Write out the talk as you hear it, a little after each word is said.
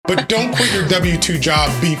but don't quit your W-2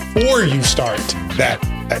 job before you start that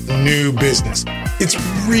new business. It's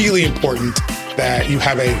really important that you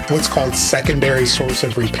have what's called secondary source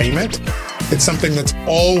of repayment. It's something that's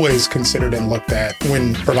always considered and looked at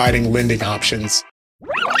when providing lending options.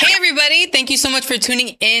 Hey, everybody. Thank you so much for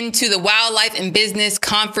tuning in to the Wildlife and Business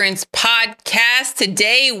Conference podcast.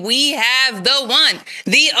 Today, we have the one,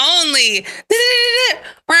 the only,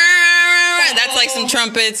 that's like some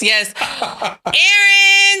trumpets. Yes.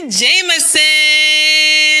 Aaron Jameson.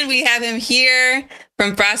 We have him here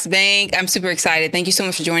from Frost Bank. I'm super excited. Thank you so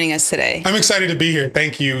much for joining us today. I'm excited to be here.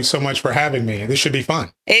 Thank you so much for having me. This should be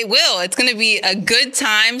fun. It will. It's going to be a good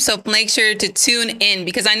time. So make sure to tune in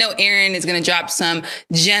because I know Aaron is going to drop some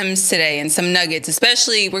gems today and some nuggets,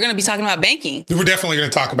 especially we're going to be talking about banking. We're definitely going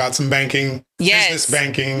to talk about some banking, business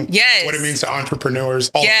banking, what it means to entrepreneurs.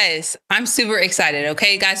 Yes, I'm super excited.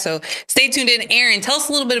 Okay, guys. So stay tuned in. Aaron, tell us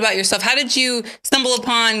a little bit about yourself. How did you stumble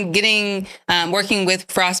upon working with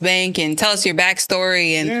Frost Bank, and tell us your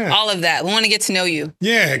backstory and all of that. We want to get to know you.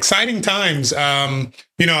 Yeah, exciting times.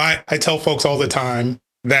 I tell folks all the time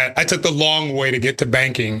that I took the long way to get to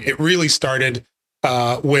banking. It really started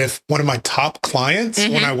with one of my top clients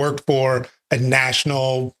when I worked for a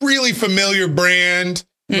national, really familiar brand.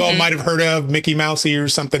 You all might have heard of Mickey Mousey or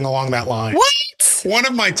something along that line. What? One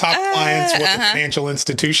of my top clients was a financial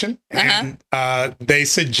institution, and they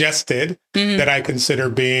suggested that I consider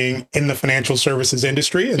being in the financial services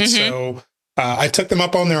industry. And so I took them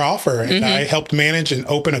up on their offer, and I helped manage and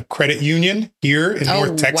open a credit union here in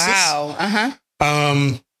North Texas. Wow.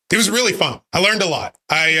 It was really fun. I learned a lot.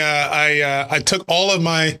 I took all of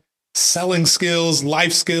my selling skills,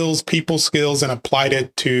 life skills, people skills, and applied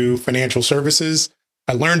it to financial services.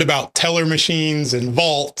 I learned about teller machines and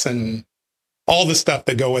vaults and all the stuff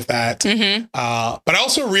that go with that. But I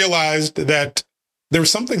also realized that there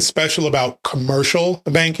was something special about commercial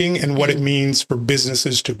banking and what it means for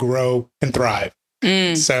businesses to grow and thrive.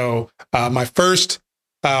 So my first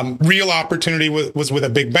real opportunity was with a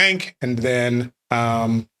big bank, and then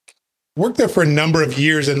worked there for a number of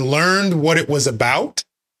years and learned what it was about.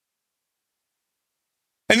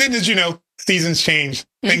 And then, as you know, seasons change,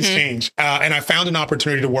 things change. And I found an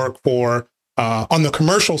opportunity to work for on the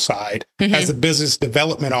commercial side as a business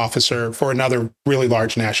development officer for another really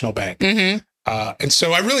large national bank. And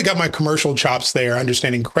so I really got my commercial chops there,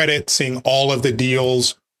 understanding credit, seeing all of the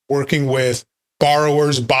deals, working with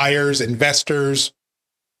borrowers, buyers, investors.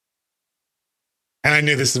 And I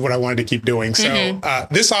knew this is what I wanted to keep doing. So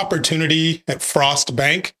this opportunity at Frost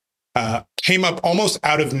Bank came up almost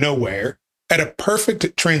out of nowhere at a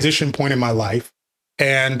perfect transition point in my life.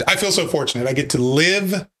 And I feel so fortunate. I get to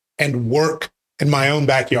live and work in my own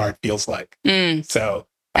backyard, feels like. So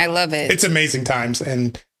I love it. It's amazing times.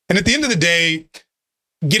 And at the end of the day,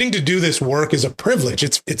 getting to do this work is a privilege.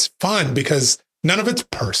 It's fun because none of it's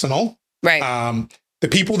personal. Right. The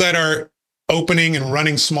people that are opening and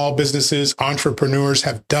running small businesses, entrepreneurs,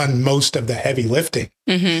 have done most of the heavy lifting.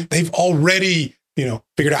 They've already,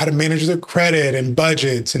 figured out how to manage their credit and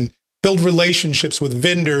budgets and build relationships with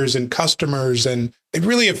vendors and customers. And they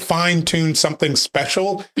really have fine-tuned something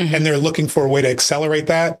special, and they're looking for a way to accelerate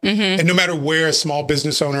that. And no matter where a small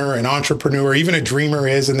business owner, an entrepreneur, even a dreamer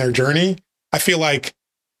is in their journey, I feel like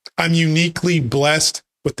I'm uniquely blessed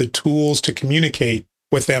with the tools to communicate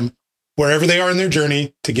with them wherever they are in their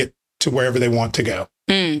journey to get to wherever they want to go.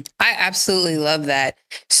 I absolutely love that.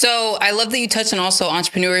 So I love that you touched on also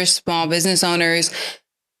entrepreneurs, small business owners.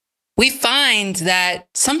 We find that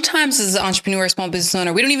sometimes as an entrepreneur, small business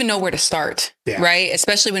owner, we don't even know where to start, right?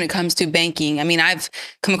 Especially when it comes to banking. I mean, I've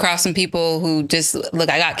come across some people who just, look,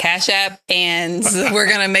 I got Cash App and we're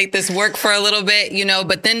going to make this work for a little bit,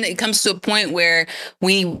 but then it comes to a point where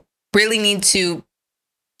we really need to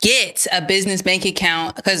get a business bank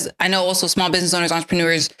account, because I know also small business owners,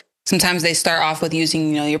 entrepreneurs, sometimes they start off with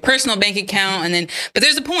using, your personal bank account, and then, but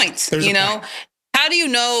there's a point, point. How do you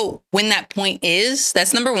know when that point is?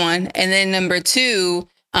 That's number one. And then number two,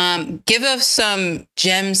 give us some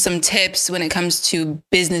gems, some tips when it comes to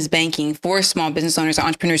business banking for small business owners or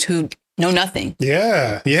entrepreneurs who know nothing.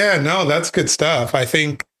 Yeah. No, that's good stuff. I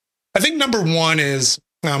think number one is,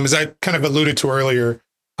 as I kind of alluded to earlier,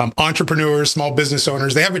 entrepreneurs, small business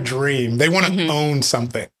owners, they have a dream. They want to own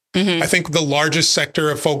something. I think the largest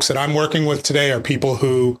sector of folks that I'm working with today are people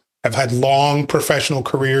who have had long professional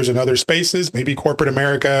careers in other spaces, maybe corporate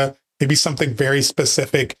America, maybe something very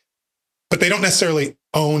specific, but they don't necessarily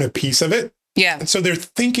own a piece of it. Yeah. And so they're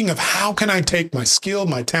thinking of, how can I take my skill,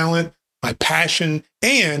 my talent, my passion,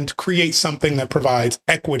 and create something that provides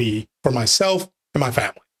equity for myself and my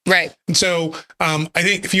family. Right. And so I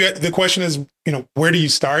think the question is, where do you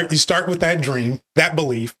start? You start with that dream, that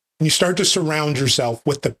belief. and you start to surround yourself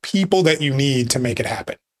with the people that you need to make it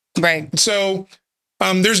happen. Right. So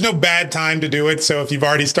there's no bad time to do it. So if you've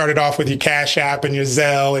already started off with your Cash App and your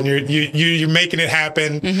Zelle and you're making it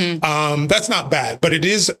happen, that's not bad. But it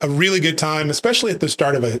is a really good time, especially at the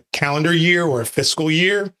start of a calendar year or a fiscal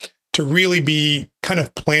year, to really be kind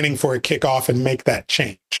of planning for a kickoff and make that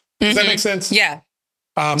change. Does that make sense? Yeah.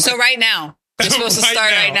 So right now, you're supposed to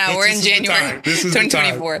start right now. We're in January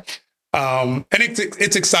 2024. And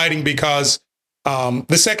it's exciting because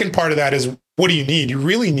the second part of that is, what do you need? You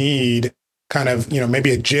really need kind of,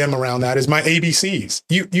 maybe a gem around that is my ABCs.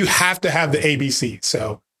 You have to have the ABCs.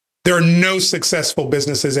 So there are no successful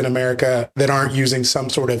businesses in America that aren't using some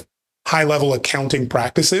sort of high level accounting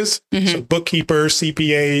practices. So bookkeepers,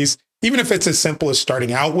 CPAs, even if it's as simple as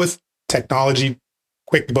starting out with technology,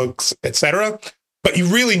 QuickBooks, et cetera. But you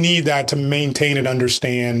really need that to maintain and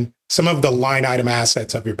understand some of the line item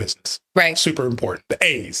assets of your business. Right. Super important. The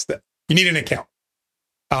A's. You need an account.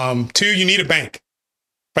 2, you need a bank.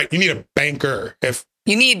 Right. You need a banker. If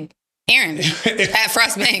you need Aaron at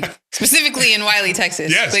Frost Bank, specifically in Wiley,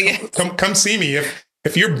 Texas. Yes. Come see me.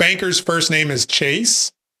 If your banker's first name is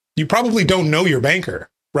Chase, you probably don't know your banker,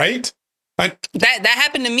 right? That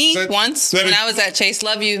happened to me once when I was at Chase.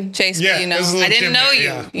 Love you, Chase. Yeah, I didn't know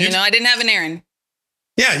you. I didn't have an Aaron.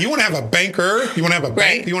 Yeah, you want to have a banker. You want to have a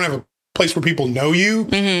bank. You want to have a place where people know you,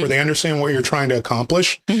 where they understand what you're trying to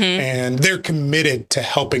accomplish, and they're committed to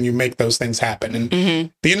helping you make those things happen. And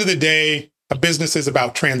at the end of the day, a business is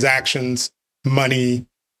about transactions, money,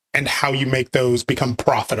 and how you make those become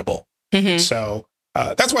profitable. So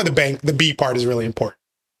that's why the B part is really important.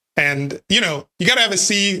 And, you got to have a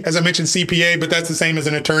C, as I mentioned, CPA, but that's the same as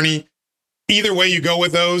an attorney. Either way you go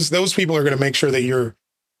with those people are going to make sure that you're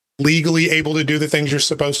legally able to do the things you're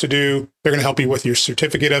supposed to do. They're going to help you with your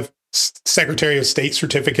certificate of Secretary of State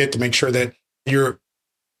certificate to make sure that you're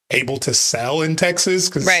able to sell in Texas,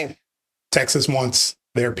 because Texas wants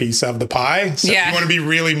their piece of the pie. So you want to be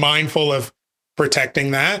really mindful of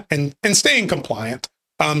protecting that and staying compliant.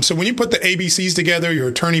 So when you put the ABCs together, your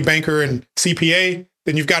attorney, banker, and CPA,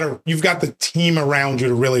 then you've got the team around you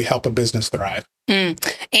to really help a business thrive. And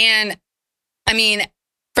I mean,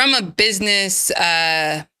 from a business,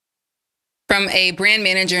 from a brand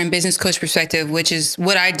manager and business coach perspective, which is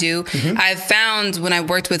what I do, I've found when I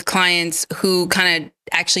worked with clients who kind of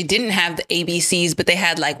actually didn't have the ABCs, but they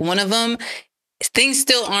had like one of them, things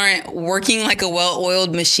still aren't working like a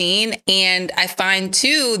well-oiled machine. And I find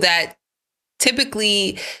too that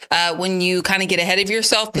typically when you kind of get ahead of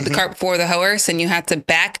yourself, put the cart before the horse, and you have to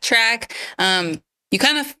backtrack, you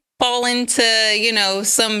kind of fall into,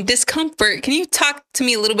 some discomfort. Can you talk to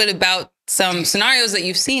me a little bit about some scenarios that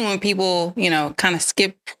you've seen when people, kind of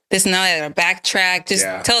skip this and that or backtrack? Just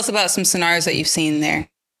tell us about some scenarios that you've seen there.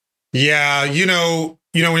 Yeah. When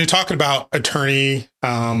you're talking about attorney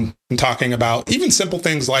and talking about even simple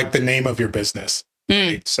things like the name of your business.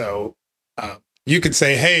 Right? So you could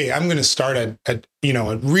say, hey, I'm going to start a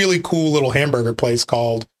really cool little hamburger place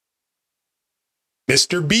called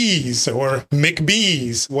Mr. B's or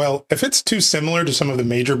McBee's. Well, if it's too similar to some of the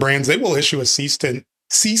major brands, they will issue a cease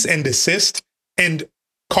and desist and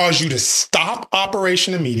cause you to stop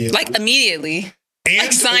operation immediately. Like immediately. And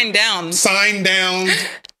like sign down. Sign down,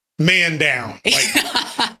 man down.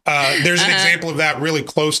 There's an example of that really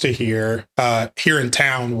close to here in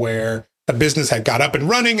town, where a business had got up and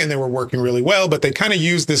running and they were working really well, but they kind of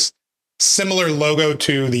used this similar logo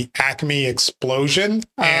to the Acme explosion.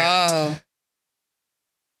 And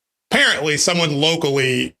apparently someone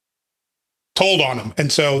locally told on them. And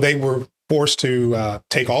so they were forced to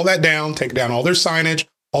take all that down, take down all their signage,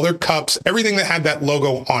 all their cups, everything that had that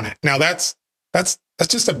logo on it. Now that's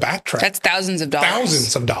just a backtrack. That's thousands of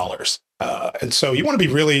dollars. And so you want to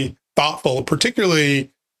be really thoughtful,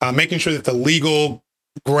 particularly making sure that the legal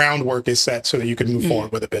groundwork is set so that you can move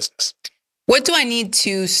forward with a business. What do I need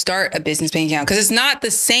to start a business bank account? Because it's not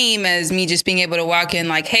the same as me just being able to walk in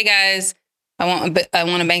like, hey guys, I want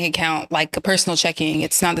a bank account, like a personal checking.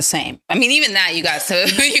 It's not the same. I mean, even that you got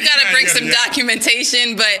to bring some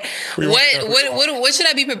documentation. But what should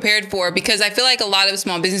I be prepared for? Because I feel like a lot of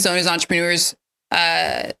small business owners, entrepreneurs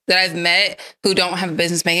that I've met who don't have a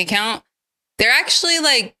business bank account, they're actually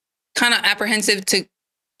like kind of apprehensive to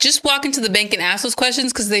just walk into the bank and ask those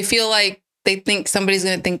questions because they feel like they think somebody's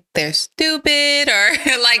going to think they're stupid, or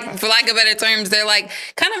like, for lack of better terms, they're like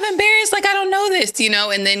kind of embarrassed. Like, I don't know this,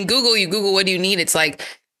 and then you Google, what do you need? It's like,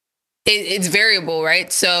 it's variable,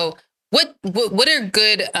 right? So what are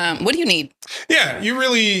good, what do you need? Yeah,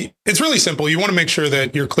 it's really simple. You want to make sure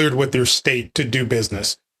that you're cleared with your state to do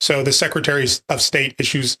business. So the Secretary of State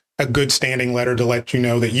issues a good standing letter to let you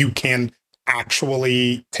know that you can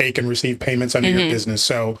actually take and receive payments under your business.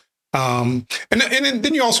 So, and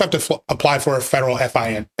then you also have to apply for a federal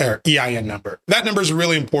FIN or EIN number. That number is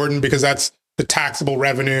really important because that's the taxable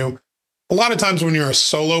revenue. A lot of times when you're a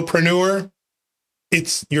solopreneur,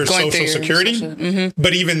 it's your social security.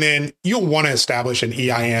 But even then, you'll want to establish an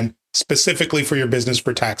EIN specifically for your business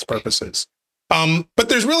for tax purposes. But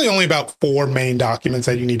there's really only about 4 main documents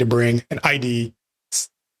that you need to bring: an ID,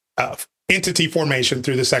 entity formation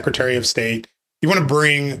through the Secretary of State. You want to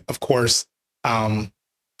bring, of course, a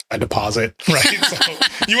deposit, right? So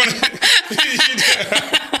you want to.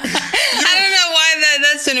 I don't know why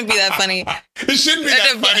that shouldn't be that funny. It shouldn't be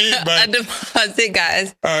that funny, but a deposit,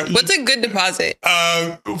 guys. What's a good deposit?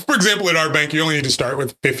 For example, at our bank, you only need to start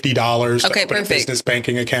with $50 to open a business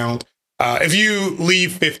banking account. If you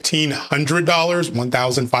leave $1,500,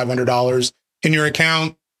 $1,500 in your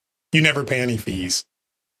account, you never pay any fees.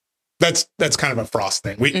 That's kind of a Frost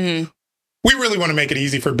thing. We really want to make it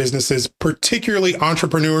easy for businesses, particularly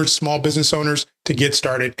entrepreneurs, small business owners, to get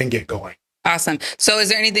started and get going. Awesome. So is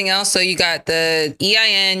there anything else? So you got the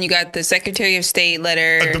EIN, you got the Secretary of State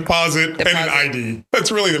letter. A deposit and an ID.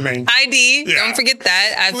 That's really the main. ID. Yeah. Don't forget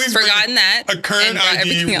that. I've forgotten that. A current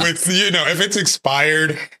ID with, if it's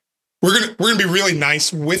expired, we're gonna be really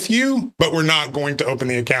nice with you, but we're not going to open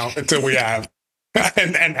the account until we have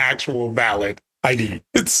an actual valid ID.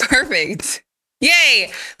 It's perfect.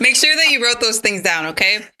 Yay. Make sure that you wrote those things down,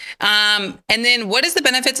 okay? And then what is the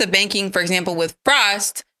benefits of banking, for example, with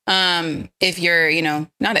Frost, if you're,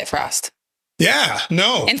 not at Frost? Yeah,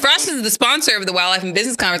 no. And Frost is the sponsor of the Wildlife and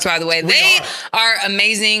Business Conference, by the way. They are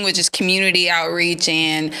amazing with just community outreach.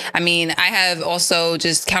 And I have also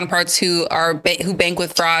just counterparts who bank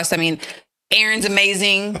with Frost. Aaron's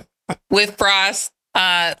amazing with Frost.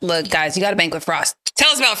 Look, guys, you got to bank with Frost. Tell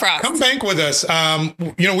us about Frost. Come bank with us.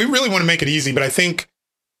 We really want to make it easy, but I think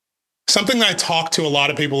something that I talk to a lot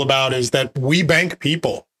of people about is that we bank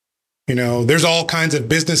people. There's all kinds of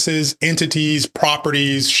businesses, entities,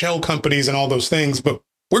 properties, shell companies, and all those things. But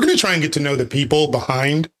we're going to try and get to know the people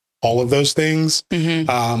behind all of those things.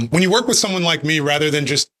 When you work with someone like me, rather than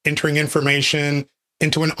just entering information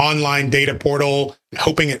into an online data portal and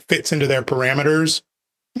hoping it fits into their parameters,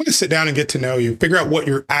 I'm going to sit down and get to know you, figure out what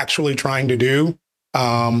you're actually trying to do,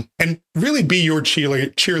 and really be your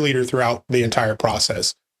cheerleader throughout the entire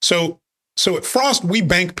process. So at Frost, we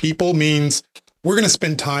bank people means we're going to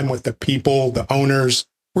spend time with the people, the owners.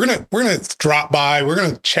 We're going to drop by. We're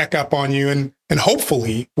going to check up on you, and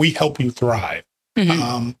hopefully we help you thrive.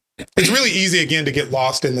 It's really easy, again, to get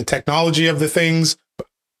lost in the technology of the things,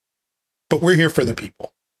 but we're here for the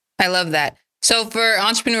people. I love that. So for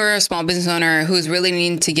entrepreneur, small business owner who's really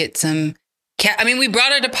needing to get some we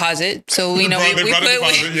brought our deposit, so we put our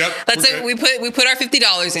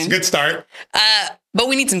 $50 in. Good start. But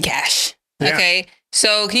we need some cash. Yeah. Okay.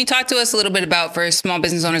 So can you talk to us a little bit about, for small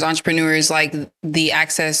business owners, entrepreneurs, like the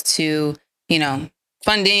access to,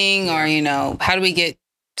 funding, or, how do we get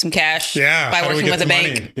some cash by working with a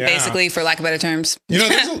bank, basically, for lack of better terms?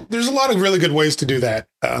 There's a lot of really good ways to do that.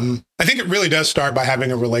 I think it really does start by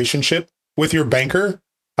having a relationship with your banker,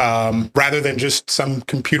 rather than just some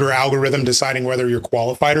computer algorithm deciding whether you're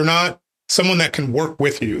qualified or not. Someone that can work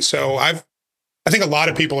with you. So I think a lot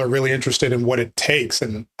of people are really interested in what it takes,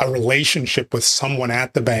 and a relationship with someone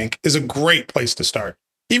at the bank is a great place to start.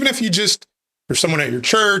 Even if you're someone at your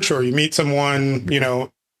church, or you meet someone,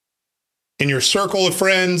 in your circle of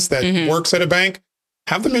friends that works at a bank,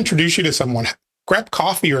 have them introduce you to someone. Grab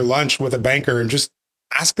coffee or lunch with a banker and just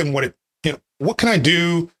ask them what can I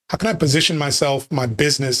do? How can I position myself, my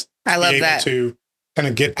business, to kind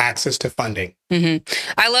of get access to funding?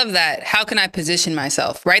 I love that. How can I position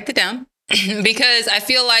myself? Write that down. Because I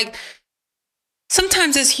feel like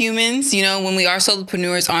sometimes as humans, when we are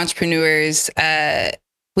solopreneurs, entrepreneurs,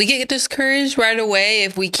 we get discouraged right away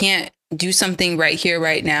if we can't do something right here,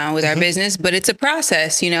 right now with our business. But it's a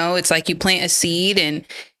process, it's like you plant a seed and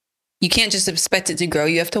you can't just expect it to grow.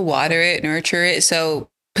 You have to water it, nurture it. So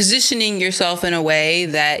positioning yourself in a way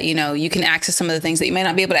that, you can access some of the things that you may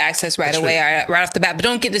not be able to access right away, right off the bat. But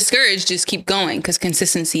don't get discouraged. Just keep going, because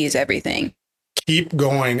consistency is everything. Keep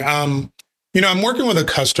going. I'm working with a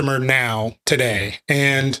customer now today,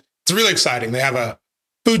 and it's really exciting. They have a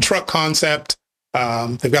food truck concept.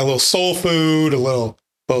 They've got a little soul food, a little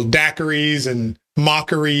daiquiris and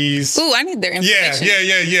mockeries. Ooh, I need their information.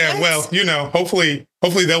 Yeah. What? Well, hopefully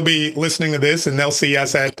they'll be listening to this and they'll see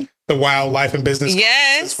us at the Wildlife and Business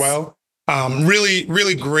Conference as well. Really,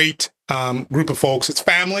 really great group of folks. It's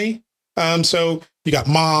family. So you got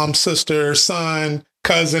mom, sister, son,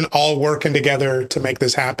 cousin, all working together to make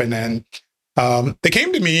this happen. And They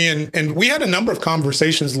came to me and we had a number of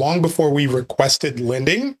conversations long before we requested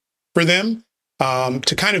lending for them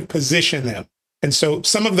to kind of position them. And so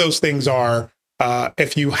some of those things are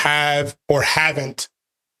if you have or haven't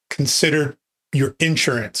considered your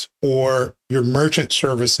insurance or your merchant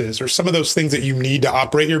services or some of those things that you need to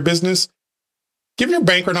operate your business, give your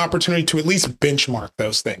banker an opportunity to at least benchmark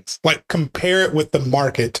those things, like compare it with the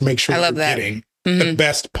market to make sure you're getting the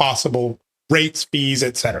best possible rates, fees,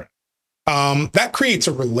 et cetera. That creates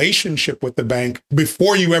a relationship with the bank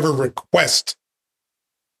before you ever request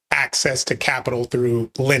access to capital through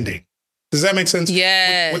lending. Does that make sense?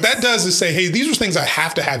 Yes. What that does is say, hey, these are things I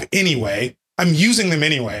have to have anyway. I'm using them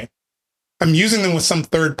anyway. I'm using them with some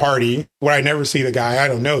third party where I never see the guy. I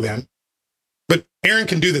don't know them. But Aaron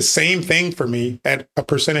can do the same thing for me at a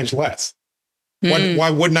percentage less. Why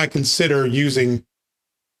wouldn't I consider using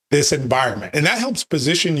this environment? And that helps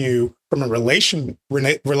position you from a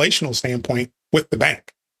relational standpoint with the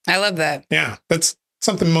bank. I love that. Yeah, that's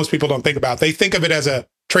something most people don't think about. They think of it as a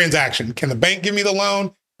transaction. Can the bank give me the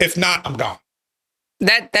loan? If not, I'm gone.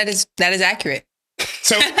 That is accurate.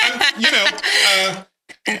 So,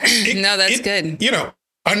 no, that's good.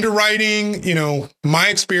 Underwriting, my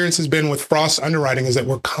experience has been with Frost underwriting is that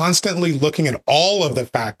we're constantly looking at all of the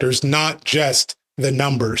factors, not just the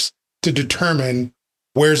numbers, to determine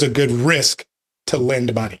where's a good risk to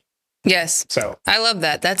lend money. Yes. So I love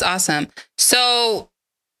that. That's awesome. So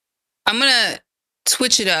I'm going to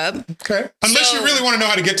switch it up. Okay. Unless you really want to know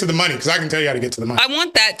how to get to the money, because I can tell you how to get to the money. I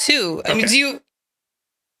want that too. Okay. I mean, you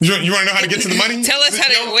want to know how to get to the money? Tell us how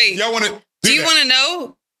to, wait. Y'all want to do you want to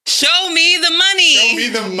know? Show me the money. Show me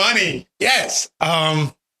the money. Yes.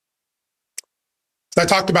 So I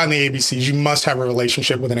talked about in the ABCs, you must have a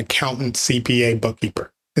relationship with an accountant, CPA,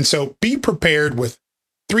 bookkeeper. And so be prepared with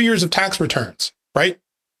 3 years of tax returns, right?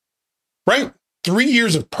 Right? 3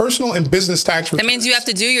 years of personal and business tax returns. That means you have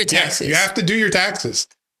to do your taxes. Yes, you have to do your taxes.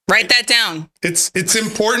 Write that down. It's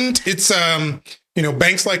important. It's,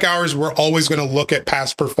 banks like ours, we're always going to look at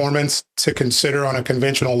past performance to consider on a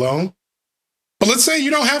conventional loan. But let's say you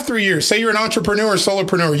don't have 3 years. Say you're an entrepreneur,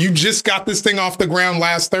 solopreneur. You just got this thing off the ground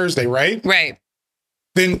last Thursday, right? Right.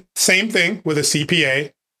 Then same thing with a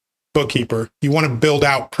CPA, bookkeeper. You want to build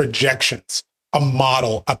out projections, a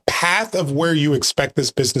model, a path of where you expect this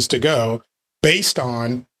business to go based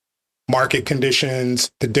on market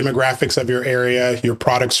conditions, the demographics of your area, your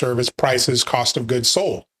product, service, prices, cost of goods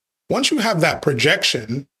sold. Once you have that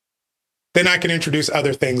projection, then I can introduce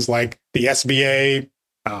other things like the SBA,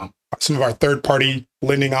 some of our third-party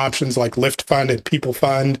lending options like Lift Fund and People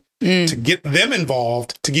Fund to get them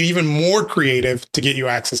involved, to get even more creative, to get you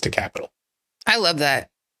access to capital. I love that.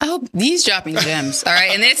 Oh, these dropping gems. All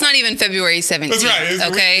right. And it's not even February 17th. That's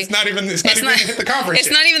right. Okay. It's not even hit the conference It's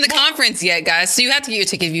yet. not even the conference yet, guys. So you have to get your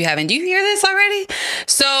ticket if you haven't. Do you hear this already?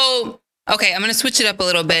 So, okay, I'm going to switch it up a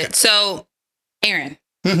little bit. Okay. So, Aaron,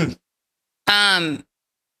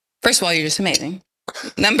 first of all, you're just amazing.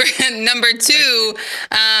 Number two,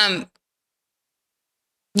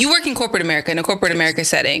 you work in corporate America, in a corporate America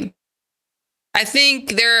setting. I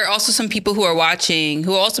think there are also some people who are watching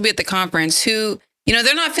who will also be at the conference who,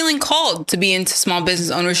 they're not feeling called to be into small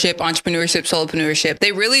business ownership, entrepreneurship, solopreneurship.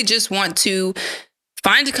 They really just want to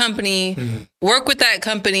find a company, work with that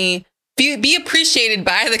company, be appreciated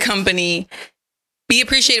by the company, be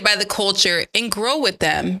appreciated by the culture, and grow with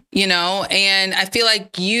them, And I feel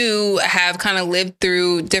like you have kind of lived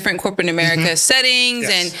through different corporate America settings,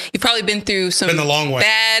 and you've probably been through some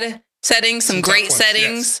bad settings, some great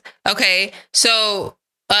settings. Yes. Okay. So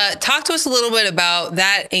talk to us a little bit about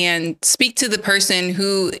that and speak to the person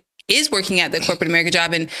who is working at the corporate America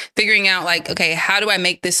job and figuring out okay, how do I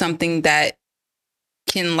make this something that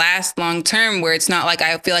can last long term where it's not like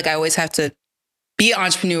I feel like I always have to be an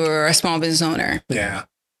entrepreneur or a small business owner. Yeah,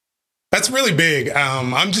 that's really big.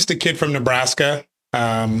 I'm just a kid from Nebraska.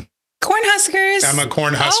 Cornhuskers. I'm a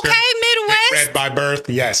Cornhusker. Okay, Midwest. Red by birth,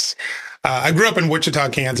 yes. I grew up in Wichita,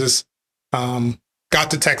 Kansas.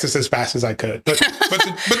 Got to Texas as fast as I could. But I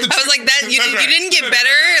was like, that you didn't get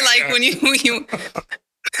better when you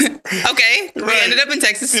okay. We ended up in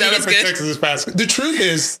Texas. So that was good. Texas is fast. The truth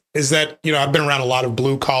is that, I've been around a lot of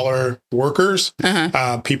blue collar workers,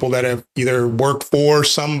 people that have either worked for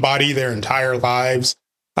somebody their entire lives.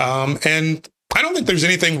 And I don't think there's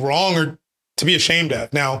anything wrong or to be ashamed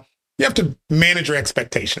of. Now, you have to manage your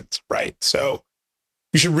expectations, right? So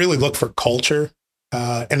you should really look for culture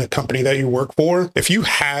in a company that you work for. If you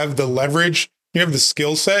have the leverage, you have the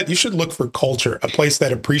skill set, you should look for culture, a place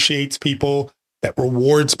that appreciates people, that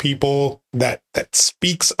rewards people, that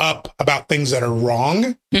speaks up about things that are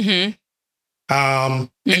wrong. and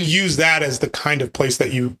use that as the kind of place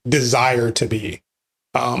that you desire to be.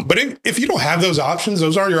 But if you don't have those options,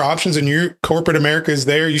 those are your options, and your corporate America is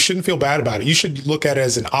there, you shouldn't feel bad about it. You should look at it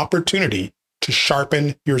as an opportunity to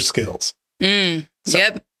sharpen your skills.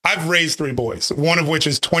 Yep. I've raised 3 boys, one of which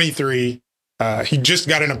is 23. He just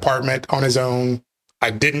got an apartment on his own.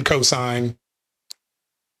 I didn't co-sign.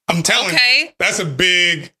 I'm telling you, that's a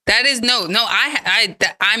big. That is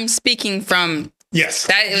I'm speaking from. Yes.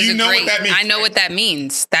 That is you know great, what that means. I know what that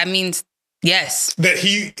means. That means yes. That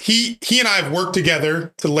he and I have worked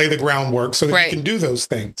together to lay the groundwork so that he can do those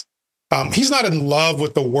things. He's not in love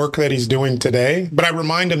with the work that he's doing today, but I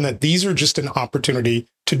remind him that these are just an opportunity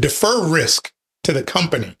to defer risk to the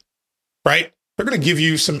company, right? They're going to give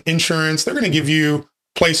you some insurance. They're going to give you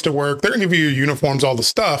a place to work. They're going to give you your uniforms, all the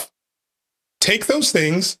stuff. Take those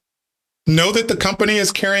things, know that the company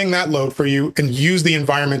is carrying that load for you, and use the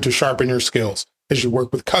environment to sharpen your skills as you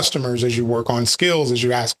work with customers, as you work on skills, as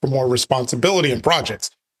you ask for more responsibility in projects.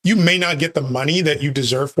 You may not get the money that you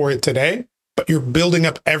deserve for it today, but you're building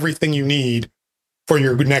up everything you need for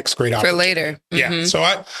your next great opportunity. For later. Yeah. So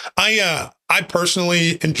I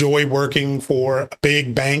personally enjoy working for a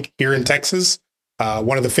big bank here in Texas,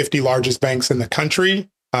 one of the 50 largest banks in the country.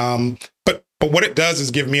 But what it does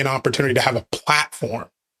is give me an opportunity to have a platform,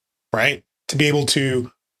 right? To be able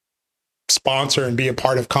to sponsor and be a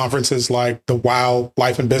part of conferences like the WOW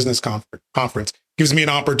Life and Business Conference. Gives me an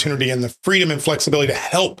opportunity and the freedom and flexibility to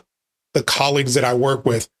help the colleagues that I work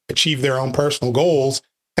with achieve their own personal goals.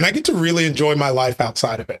 And I get to really enjoy my life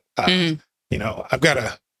outside of it. You know, I've got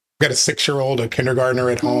a 6-year-old, a kindergartner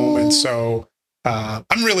at home. And so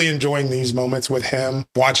I'm really enjoying these moments with him,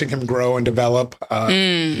 watching him grow and develop.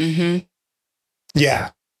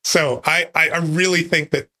 Yeah. So I really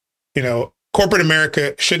think that, you know, corporate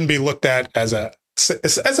America shouldn't be looked at as a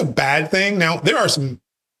bad thing. Now, there are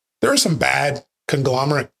some bad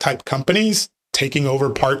conglomerate type companies taking over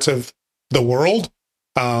parts of the world.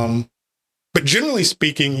 But generally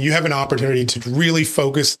speaking, you have an opportunity to really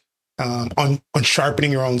focus on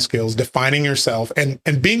sharpening your own skills, defining yourself,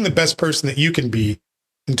 and being the best person that you can be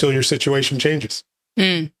until your situation changes.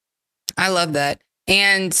 I love that.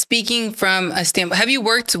 And speaking from a standpoint, have you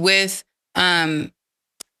worked with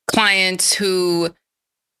clients who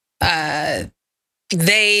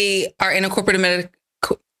they are in a corporate America?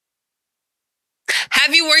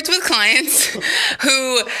 Have you worked with clients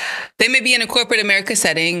who they may be in a corporate America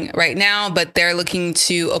setting right now, but they're looking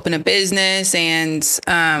to open a business? And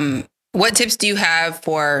what tips do you have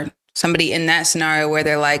for somebody in that scenario where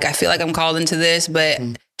they're like, I feel like I'm called into this, but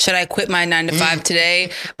should I quit my 9 to 5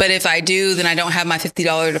 today? But if I do, then I don't have my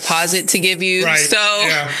 $50 deposit to give you. Right. So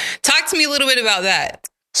Yeah. Talk to me a little bit about that.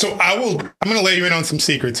 So I'm going to let you in on some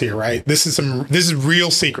secrets here, right? This is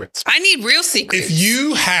real secrets. I need real secrets. If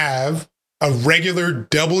you have a regular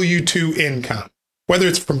W-2 income, whether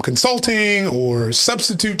it's from consulting or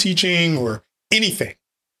substitute teaching or anything,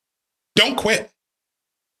 don't quit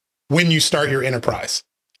when you start your enterprise.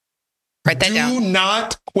 Write that down. Do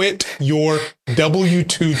not quit your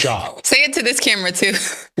W-2 job. Say it to this camera too.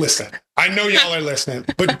 Listen, I know y'all are listening,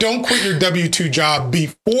 but don't quit your W-2 job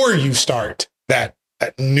before you start that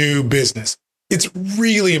new business. It's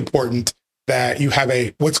really important that you have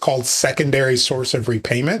what's called secondary source of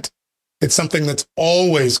repayment. It's something that's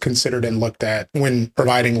always considered and looked at when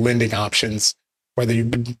providing lending options, whether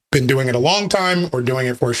you've been doing it a long time or doing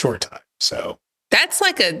it for a short time. So that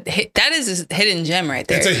is a hidden gem right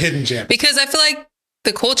there. It's a hidden gem. Because I feel like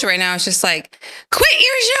the culture right now is just like, quit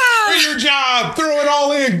your job. Quit your job. Throw it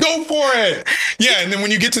all in. Go for it. Yeah. And then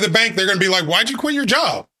when you get to the bank, they're going to be like, why'd you quit your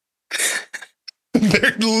job?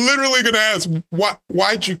 They're literally going to ask,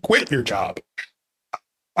 why'd you quit your job?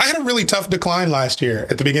 I had a really tough decline last year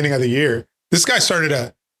at the beginning of the year. This guy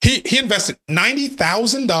started he invested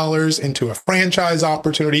 $90,000 into a franchise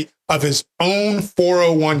opportunity of his own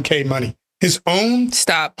 401k money, his own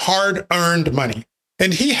hard-earned money.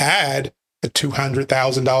 And he had a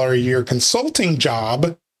 $200,000 a year consulting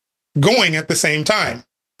job going at the same time,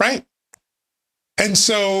 right? And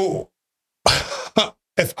so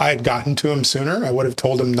if I had gotten to him sooner, I would have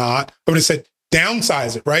told him not. I would have said,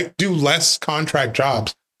 downsize it, right? Do less contract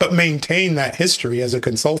jobs, but maintain that history as a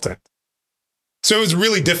consultant. So it was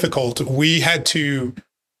really difficult. We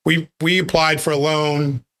applied for a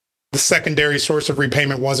loan. The secondary source of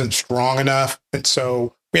repayment wasn't strong enough. And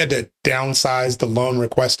so we had to downsize the loan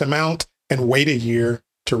request amount and wait a year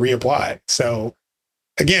to reapply. So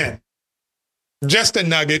again, just a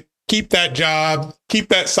nugget. Keep that job, keep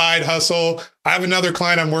that side hustle. I have another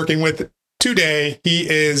client I'm working with today. He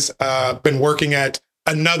is been working at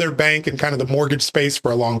another bank in kind of the mortgage space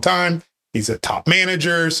for a long time. He's a top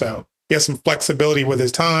manager. So He has some flexibility with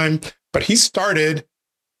his time, but he started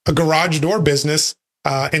a garage door business,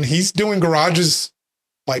 and he's doing garages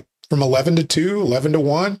like from 11 to 2, 11 to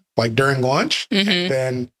 1, like during lunch. And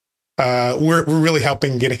then we're really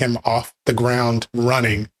helping get him off the ground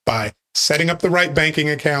running by setting up the right banking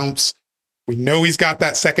accounts. We know he's got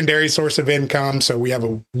that secondary source of income, so we have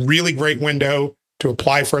a really great window to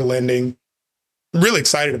apply for lending. I'm really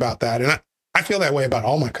excited about that. And I feel that way about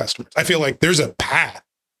all my customers. I feel like there's a path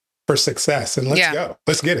for success, and let's go.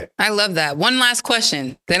 Let's get it. I love that. One last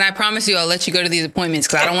question. Then I promise you I'll let you go to these appointments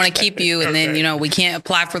because I don't want to keep you. And then, we can't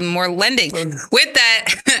apply for more lending. With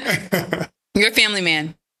that, you're a family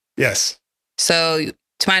man. Yes. So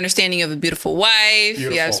to my understanding, you have a beautiful wife.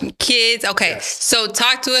 You have some kids. Okay. Yes. So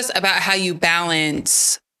talk to us about how you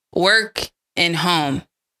balance work and home.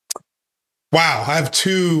 Wow. I have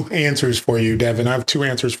 2 answers for you, Devin. I have 2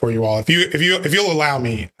 answers for you all. If you'll allow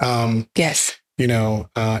me. Yes.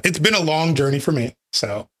 It's been a long journey for me.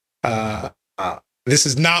 So this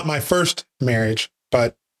is not my first marriage,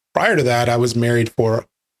 but prior to that, I was married for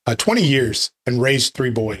 20 years and raised 3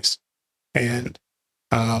 boys. And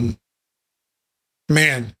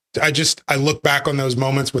man, I look back on those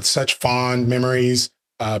moments with such fond memories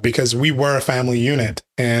because we were a family unit.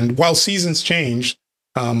 And while seasons changed,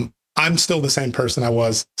 I'm still the same person I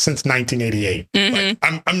was since 1988. Like,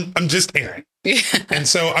 I'm just Aaron. And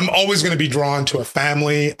so I'm always going to be drawn to a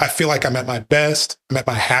family. I feel like I'm at my best. I'm at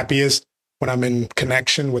my happiest when I'm in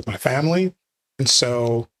connection with my family. And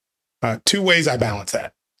so 2 ways I balance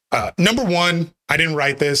that. Number 1, I didn't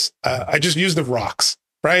write this. I just use the rocks,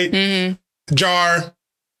 right? Jar.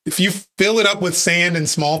 If you fill it up with sand and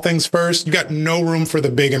small things first, you got no room for the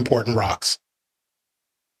big, important rocks.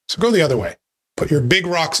 So go the other way. Put your big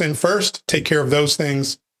rocks in first, take care of those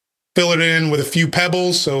things, fill it in with a few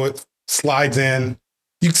pebbles so it slides in.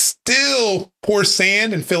 You still pour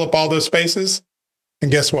sand and fill up all those spaces. And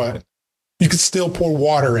guess what? You can still pour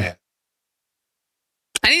water in.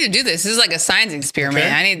 I need to do this. This is like a science experiment.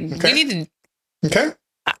 Okay. You need to. Okay.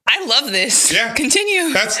 I love this. Yeah.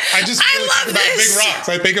 Continue. I just really think about big rocks.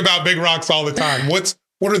 I think about big rocks all the time. What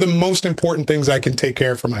are the most important things I can take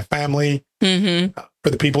care of for my family, for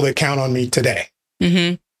the people that count on me today?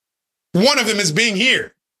 One of them is being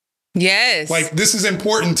here. Yes. Like, this is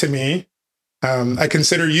important to me. I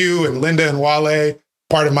consider you and Linda and Wale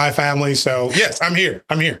part of my family. So yes, I'm here.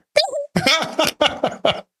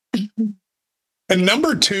 And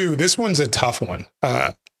number 2, this one's a tough one.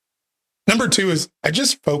 Number 2 is I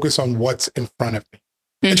just focus on what's in front of me.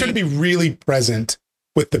 I try to be really present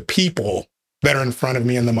with the people that are in front of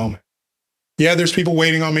me in the moment. Yeah, there's people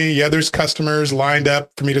waiting on me. Yeah, there's customers lined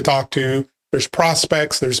up for me to talk to. There's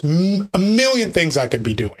prospects. There's a million things I could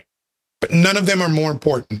be doing. But none of them are more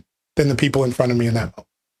important than the people in front of me in that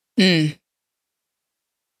moment.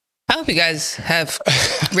 I hope you guys have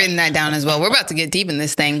written that down as well. We're about to get deep in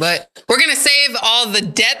this thing, but we're going to save all the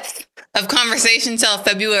depth of conversation till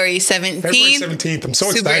February 17th. February 17th. I'm so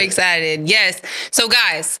excited. Super excited. Yes. So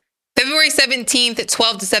guys, February 17th at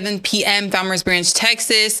 12 to 7 p.m., Farmers Branch,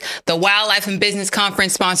 Texas, the Wildlife and Business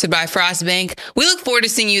Conference sponsored by Frost Bank. We look forward to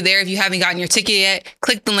seeing you there. If you haven't gotten your ticket yet,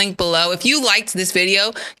 click the link below. If you liked this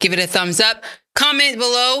video, give it a thumbs up. Comment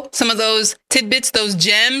below some of those tidbits, those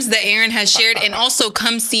gems that Aaron has shared, and also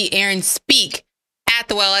come see Aaron speak at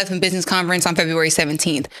the Wildlife and Business Conference on February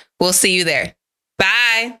 17th. We'll see you there.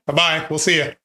 Bye. Bye-bye. We'll see you.